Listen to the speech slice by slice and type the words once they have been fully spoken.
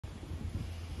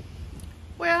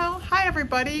Well, hi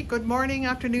everybody. Good morning,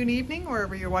 afternoon, evening,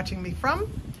 wherever you're watching me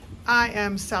from. I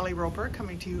am Sally Roper,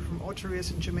 coming to you from Ocho Rios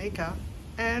in Jamaica.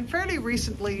 And fairly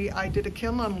recently I did a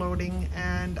kiln unloading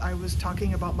and I was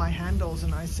talking about my handles,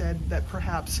 and I said that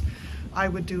perhaps I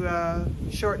would do a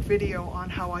short video on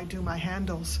how I do my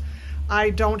handles. I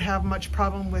don't have much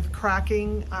problem with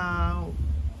cracking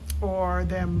or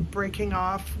them breaking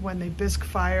off when they bisque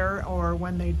fire or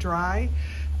when they dry.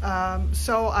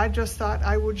 So I just thought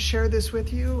I would share this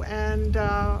with you, and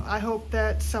I hope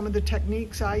that some of the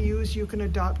techniques I use you can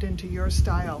adopt into your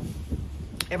style.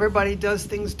 Everybody does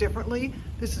things differently.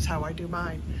 This is how I do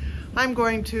mine. I'm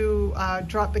going to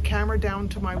drop the camera down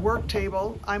to my work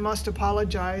table. I must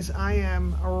apologize. I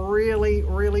am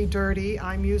really dirty.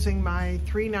 I'm using my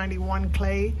 391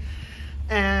 clay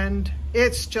and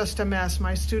it's just a mess.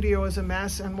 My studio is a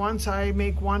mess, and once I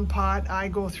make one pot, I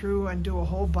go through and do a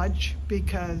whole bunch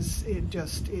because it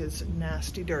just is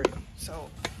nasty dirty. So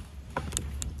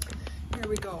here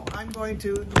we go.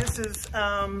 This is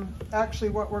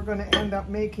actually what we're going to end up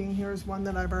making. Here's one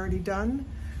that I've already done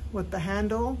with the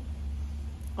handle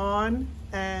on,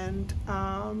 and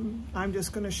I'm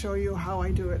just going to show you how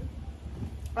I do it.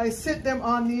 I sit them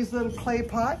on these little clay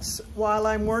pots while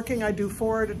I'm working. I do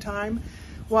 4 at a time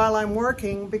while I'm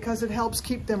working because it helps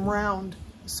keep them round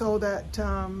so that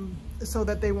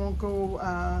they won't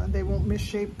go, they won't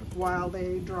misshape while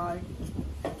they dry.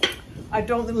 I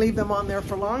don't leave them on there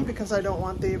for long because I don't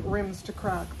want the rims to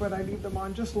crack, but I leave them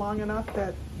on just long enough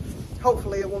that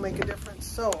hopefully it will make a difference.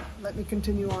 So let me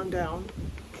continue on down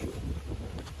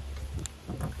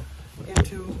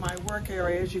into my work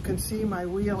area. As you can see, my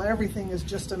wheel, everything is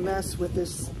just a mess with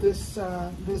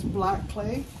this black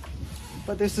clay.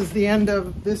 But this is the end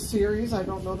of this series. I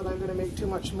don't know that I'm going to make too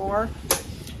much more.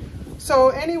 So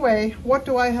anyway, what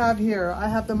do I have here? I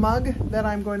have the mug that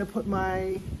I'm going to put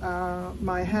my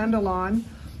my handle on,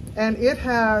 and it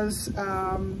has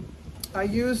I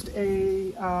used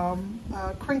a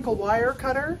crinkle wire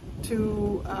cutter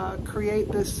to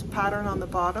create this pattern on the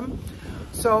bottom.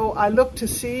 So I look to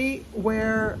see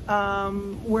where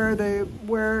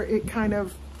it kind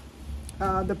of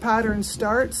the pattern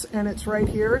starts, and it's right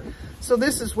here. So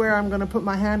this is where I'm going to put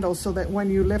my handle, so that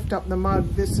when you lift up the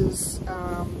mug, this is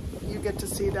you get to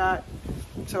see that.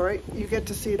 Sorry, you get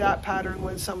to see that pattern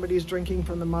when somebody's drinking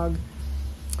from the mug.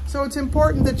 So it's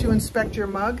important that you inspect your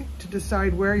mug to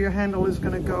decide where your handle is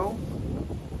going to go.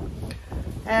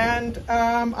 And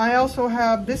I also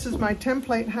have, this is my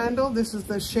template handle. This is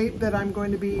the shape that I'm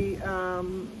going to be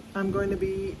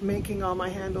making all my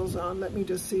handles on. Let me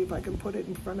just see if I can put it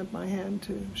in front of my hand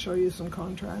to show you some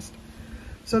contrast.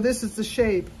 So this is the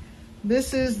shape.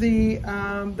 This is the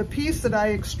piece that I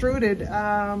extruded.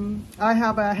 I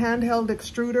have a handheld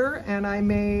extruder, and I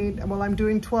made, well, I'm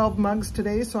doing 12 mugs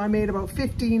today, so I made about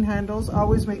 15 handles. I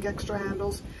always make extra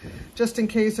handles just in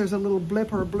case there's a little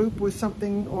blip or bloop with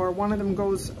something, or one of them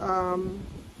goes,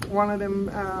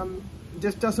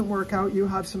 just doesn't work out. You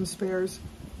have some spares.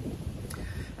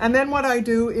 And then what I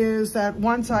do is that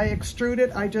once I extrude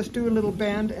it, I just do a little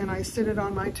bend and I sit it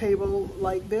on my table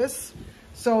like this,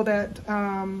 so that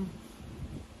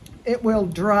it will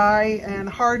dry and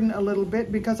harden a little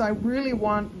bit, because I really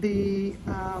want the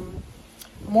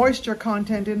moisture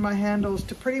content in my handles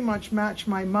to pretty much match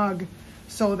my mug,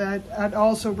 so that it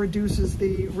also reduces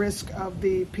the risk of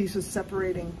the pieces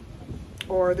separating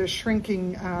or the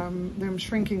shrinking, them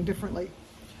shrinking differently.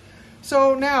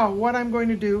 So now what I'm going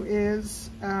to do is,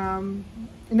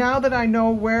 now that I know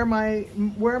where my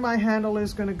handle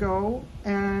is going to go,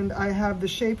 and I have the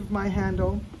shape of my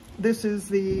handle, this is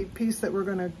the piece that we're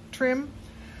going to trim.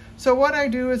 So what I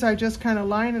do is I just kind of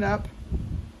line it up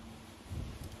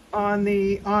on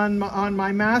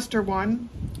my master one,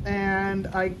 and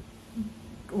I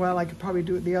could probably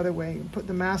do it the other way, put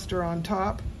the master on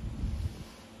top,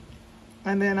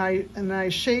 and then I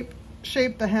shape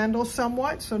the handle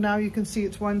somewhat, so now you can see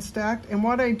it's one stacked. And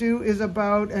what I do is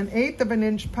about 1/8 of an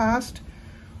inch past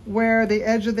where the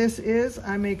edge of this is,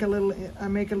 I make a little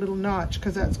notch,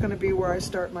 because that's going to be where I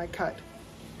start my cut.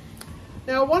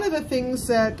 Now, one of the things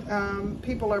that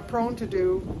people are prone to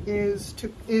do is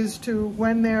to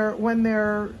when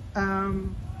they're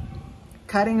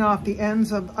cutting off the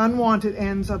ends of unwanted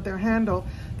ends of their handle,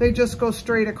 they just go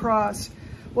straight across.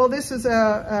 Well, this is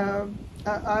I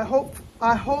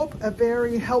hope a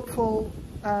very helpful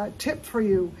tip for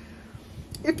you.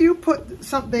 If you put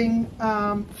something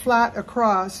flat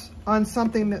across on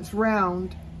something that's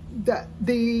round,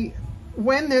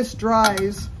 when this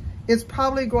dries, it's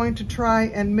probably going to try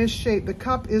and misshape. The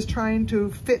cup is trying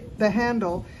to fit the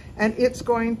handle, and it's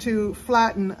going to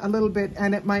flatten a little bit,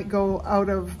 and it might go out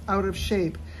of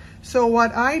shape. So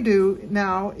what I do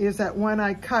now is that when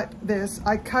I cut this,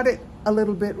 I cut it a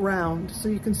little bit round. So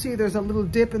you can see there's a little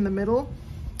dip in the middle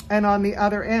and on the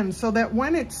other end, so that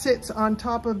when it sits on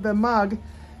top of the mug,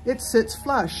 it sits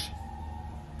flush.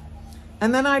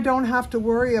 And then I don't have to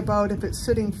worry about if it's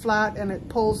sitting flat and it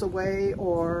pulls away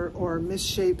or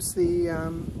misshapes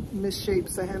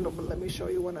the handle. But let me show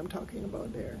you what I'm talking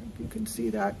about there. If you can see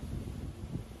that.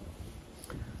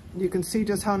 You can see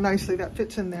just how nicely that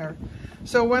fits in there.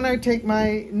 So when I take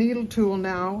my needle tool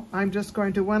now, I'm just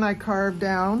going to, when I carve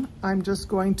down, I'm just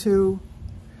going to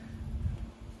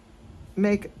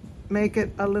make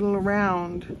it a little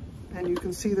round. And you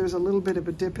can see there's a little bit of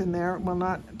a dip in there. Well,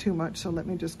 not too much, so let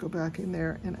me just go back in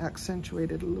there and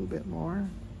accentuate it a little bit more.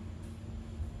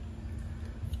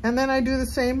 And then I do the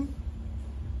same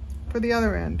for the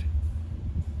other end.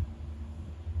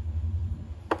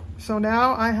 So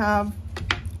now I have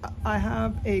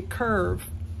a curve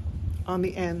on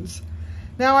the ends.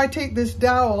 Now I take this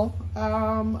dowel.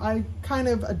 I kind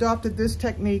of adopted this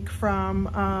technique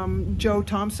from Joe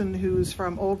Thompson, who's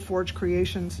from Old Forge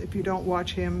Creations. If you don't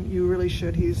watch him, you really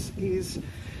should. He's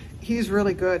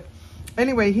really good.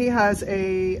 Anyway, he has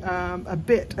a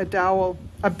bit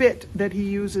that he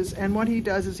uses, and what he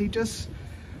does is he just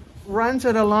runs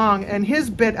it along, and his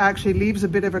bit actually leaves a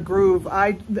bit of a groove.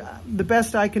 The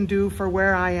best I can do for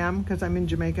where I am, because I'm in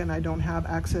Jamaica and I don't have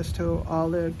access to all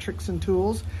the tricks and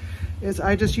tools, is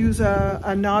I just use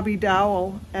a knobby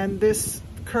dowel, and this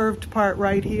curved part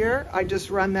right here, I just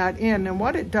run that in, and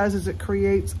what it does is it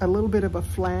creates a little bit of a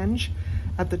flange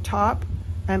at the top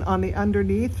and on the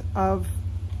underneath of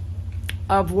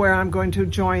where I'm going to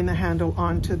join the handle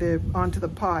onto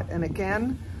the pot. And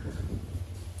again,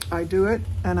 I do it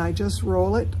and I just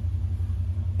roll it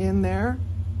in there,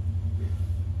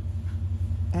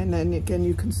 and then again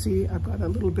you can see I've got a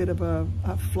little bit of a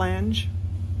flange.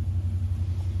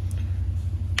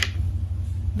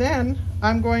 Then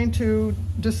I'm going to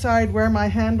decide where my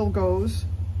handle goes.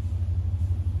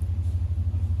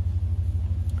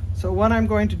 So what I'm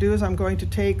going to do is I'm going to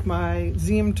take my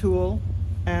Zeem tool,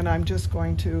 and I'm just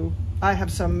going to, I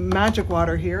have some magic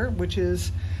water here, which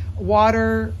is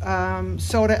water,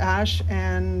 soda ash,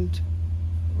 and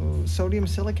sodium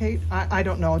silicate. I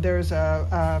don't know. There's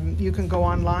you can go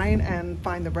online and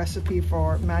find the recipe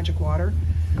for magic water.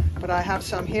 But I have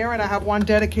some here, and I have one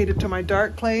dedicated to my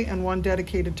dark clay and one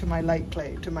dedicated to my light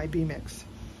clay, to my B-mix.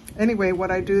 Anyway,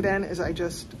 what I do then is I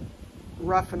just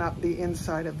roughen up the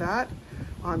inside of that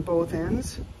on both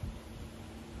ends.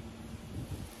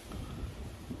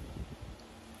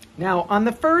 Now, on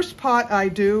the first pot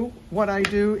what I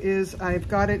do is I've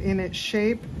got it in its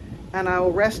shape, and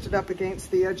I'll rest it up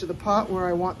against the edge of the pot where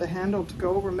I want the handle to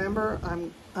go. Remember,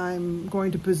 I'm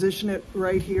going to position it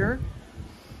right here.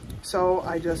 So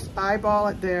I just eyeball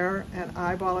it there and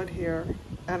eyeball it here,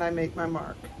 and I make my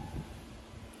mark.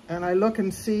 And I look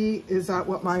and see, is that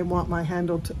what I want my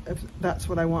handle to, if that's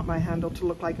what I want my handle to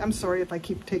look like. I'm sorry if I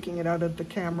keep taking it out of the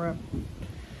camera,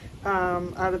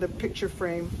 out of the picture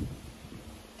frame.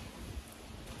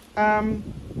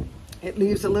 It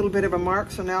leaves a little bit of a mark,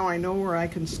 so now I know where I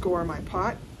can score my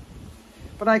pot.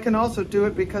 But I can also do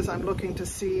it because I'm looking to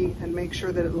see and make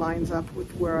sure that it lines up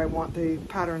with where I want the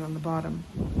pattern on the bottom.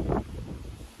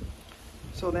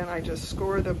 So then I just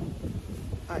score the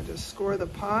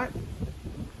pot.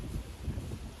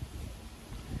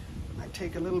 I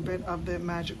take a little bit of the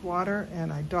magic water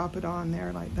and I dop it on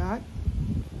there like that.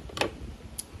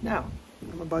 Now,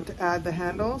 I'm about to add the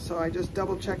handle, so I just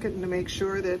double check it and to make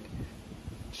sure that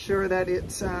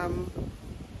it's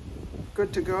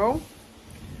good to go.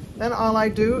 Then all I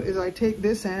do is I take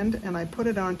this end and I put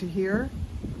it onto here,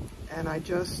 and I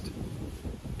just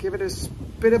give it a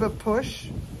bit of a push.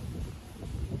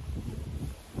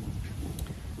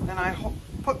 Then I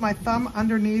put my thumb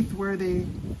underneath where the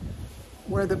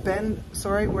bend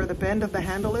of the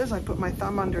handle is. I put my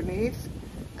thumb underneath,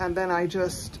 and then I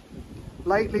just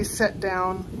lightly set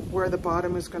down where the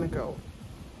bottom is going to go.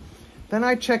 Then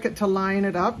I check it to line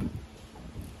it up,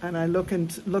 and I look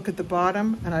at the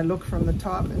bottom, and I look from the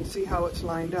top and see how it's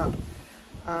lined up.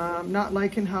 I'm not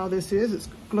liking how this is. It's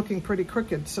looking pretty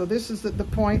crooked. So this is the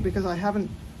point, because I haven't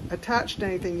attached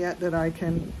anything yet, that I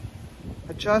can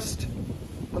adjust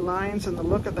the lines and the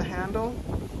look of the handle.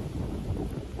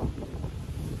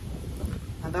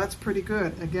 And that's pretty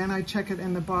good. Again, I check it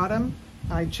in the bottom.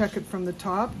 I check it from the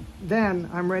top. Then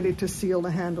I'm ready to seal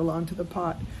the handle onto the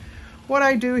pot. What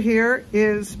I do here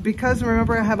is, because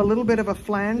remember I have a little bit of a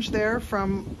flange there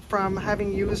from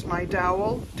having used my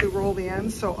dowel to roll the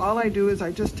ends, so all I do is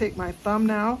I just take my thumb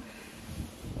now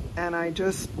and I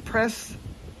just press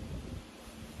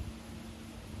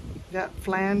that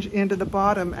flange into the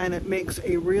bottom, and it makes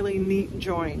a really neat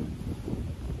join.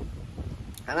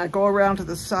 And I go around to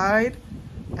the side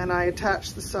and I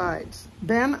attach the sides.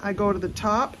 Then I go to the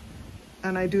top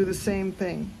and I do the same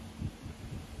thing.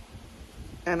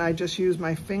 And I just use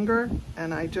my finger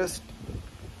and I just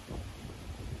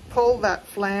pull that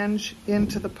flange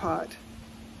into the pot,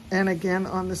 and again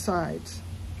on the sides.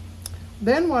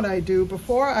 Then what I do,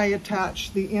 before I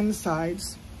attach the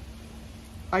insides,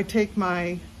 I take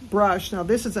my brush. Now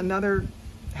this is another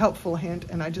helpful hint,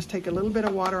 and I just take a little bit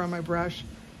of water on my brush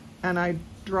and I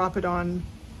drop it on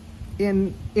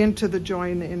into the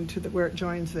join, where it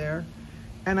joins there,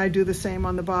 and I do the same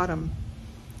on the bottom.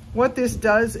 What this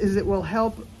does is it will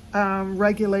help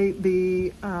regulate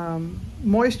the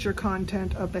moisture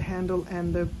content of the handle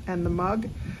and the mug,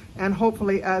 and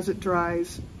hopefully as it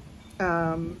dries,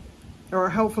 or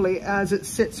hopefully as it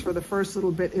sits for the first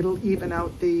little bit, it'll even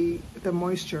out the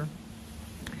moisture.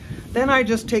 Then I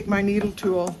just take my needle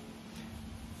tool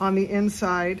on the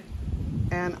inside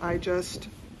and I just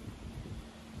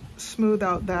smooth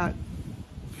out that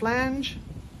flange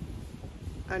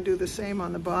and do the same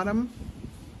on the bottom.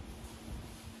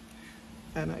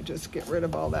 And I just get rid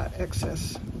of all that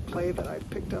excess clay that I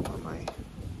picked up on my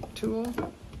tool.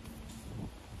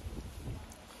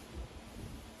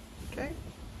 Okay,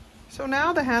 so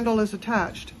now the handle is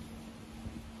attached.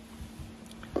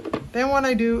 Then what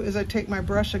I do is I take my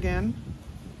brush again,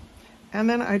 and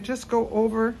then I just go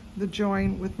over the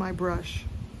join with my brush.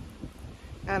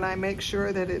 And I make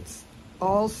sure that it's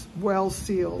all well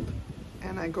sealed.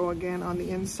 And I go again on the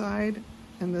inside,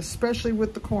 and especially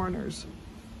with the corners.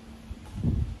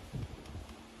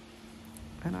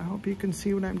 And I hope you can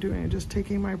see what I'm doing. I'm just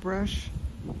taking my brush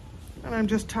and I'm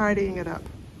just tidying it up.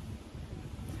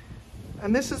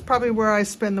 And this is probably where I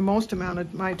spend the most amount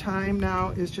of my time now,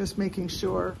 is just making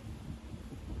sure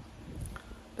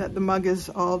that the mug is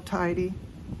all tidy.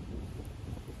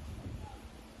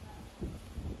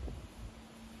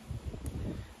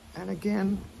 And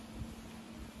again,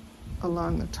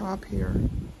 along the top here.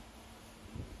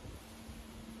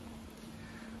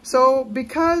 So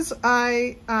because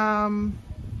I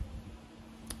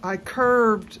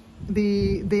curved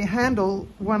the handle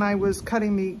when I was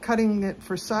cutting it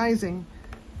for sizing,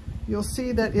 you'll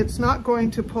see that it's not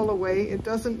going to pull away. It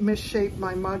doesn't misshape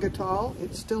my mug at all.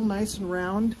 It's still nice and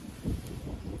round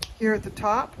here at the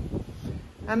top.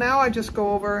 And now I just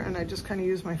go over and I just kind of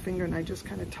use my finger and I just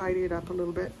kind of tidy it up a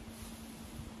little bit.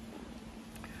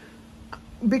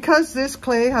 Because this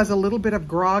clay has a little bit of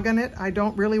grog in it, I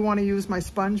don't really want to use my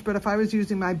sponge, but if I was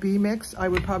using my B mix, I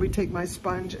would probably take my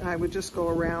sponge and I would just go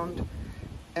around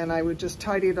and I would just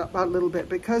tidy it up a little bit.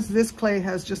 Because this clay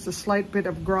has just a slight bit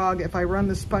of grog, if I run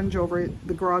the sponge over it,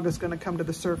 the grog is going to come to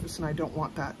the surface, and I don't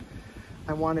want that.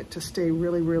 I want it to stay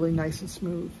really, really nice and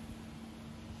smooth.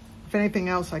 If anything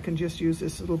else, I can just use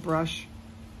this little brush.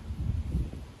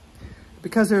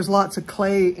 Because there's lots of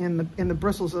clay in the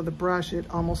bristles of the brush, it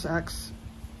almost acts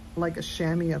like a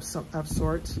chamois of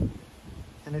sorts,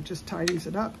 and it just tidies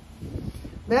it up.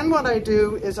 Then what I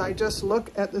do is I just look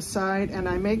at the side and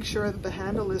I make sure that the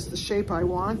handle is the shape I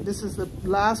want. This is the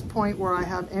last point where I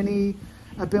have any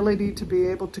ability to be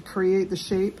able to create the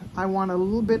shape. I want a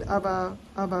little bit of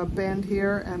a bend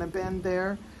here and a bend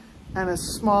there and a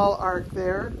small arc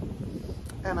there,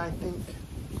 and I think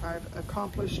I've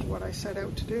accomplished what I set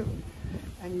out to do.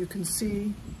 And you can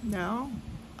see now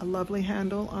a lovely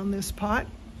handle on this pot.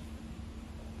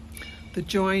 The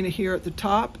join here at the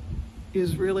top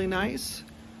is really nice.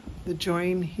 The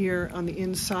join here on the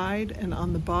inside and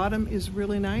on the bottom is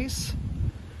really nice.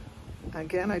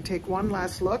 Again, I take one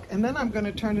last look, and then I'm going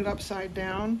to turn it upside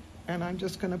down, and I'm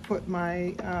just going to put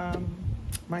my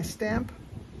my stamp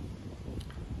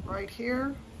right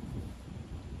here.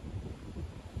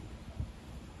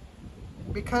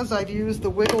 Because I've used the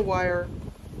wiggle wire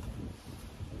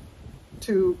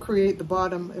to create the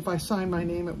bottom, if I sign my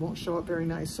name, it won't show up very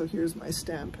nice. So here's my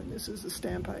stamp, and this is the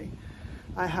stamp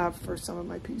I have for some of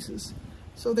my pieces.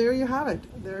 So there you have it.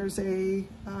 There's a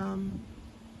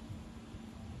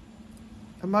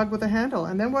mug with a handle.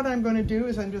 And then what I'm going to do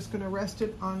is I'm just going to rest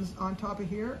it on top of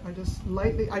here. I just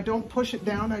lightly, I don't push it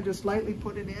down, I just lightly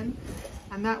put it in,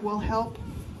 and that will help.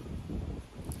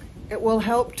 It will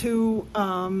help to,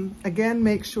 again,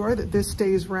 make sure that this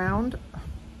stays round.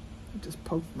 Just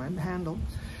poked my handle.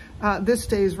 This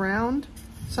stays round.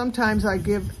 Sometimes I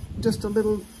give just a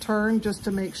little turn just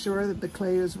to make sure that the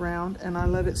clay is round, and I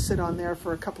let it sit on there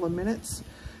for a couple of minutes.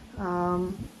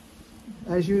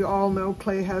 As you all know,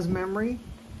 clay has memory,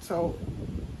 so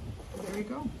there you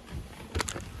go.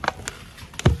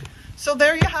 So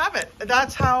there you have it.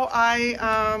 That's how I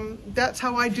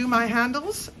do my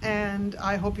handles, and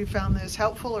I hope you found this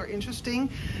helpful or interesting.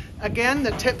 Again,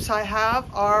 the tips I have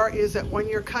is that when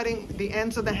you're cutting the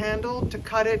ends of the handle, to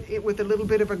cut it with a little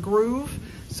bit of a groove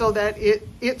so that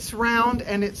it's round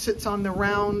and it sits on the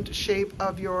round shape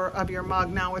of your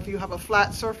mug. Now, if you have a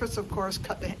flat surface, of course,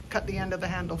 cut the end of the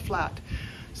handle flat.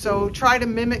 So try to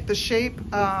mimic the shape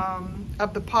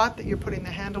of the pot that you're putting the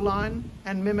handle on,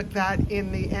 and mimic that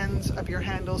in the ends of your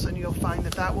handles, and you'll find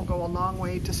that will go a long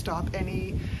way to stop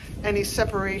any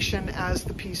separation as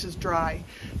the pieces dry.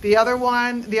 The other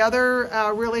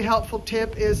really helpful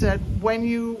tip is that when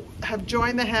you have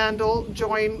joined the handle,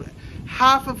 join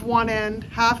half of one end,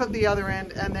 half of the other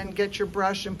end, and then get your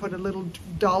brush and put a little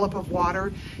dollop of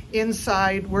water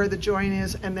inside where the join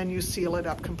is, and then you seal it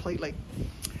up completely.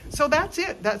 So that's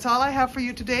it. That's all I have for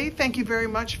you today. Thank you very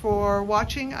much for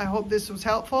watching. I hope this was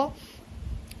helpful,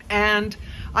 and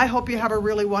I hope you have a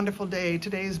really wonderful day.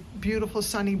 Today's beautiful,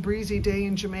 sunny, breezy day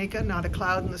in Jamaica, not a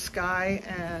cloud in the sky,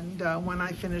 and when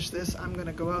I finish this, I'm going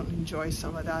to go out and enjoy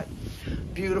some of that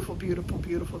beautiful, beautiful,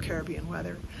 beautiful Caribbean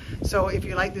weather. So if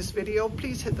you like this video,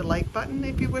 please hit the like button.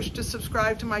 If you wish to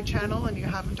subscribe to my channel and you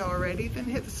haven't already, then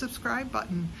hit the subscribe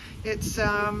button.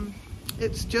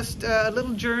 It's just a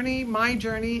little journey, my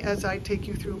journey, as I take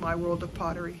you through my world of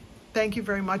pottery. Thank you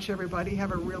very much, everybody.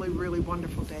 Have a really, really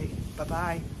wonderful day.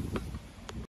 Bye-bye.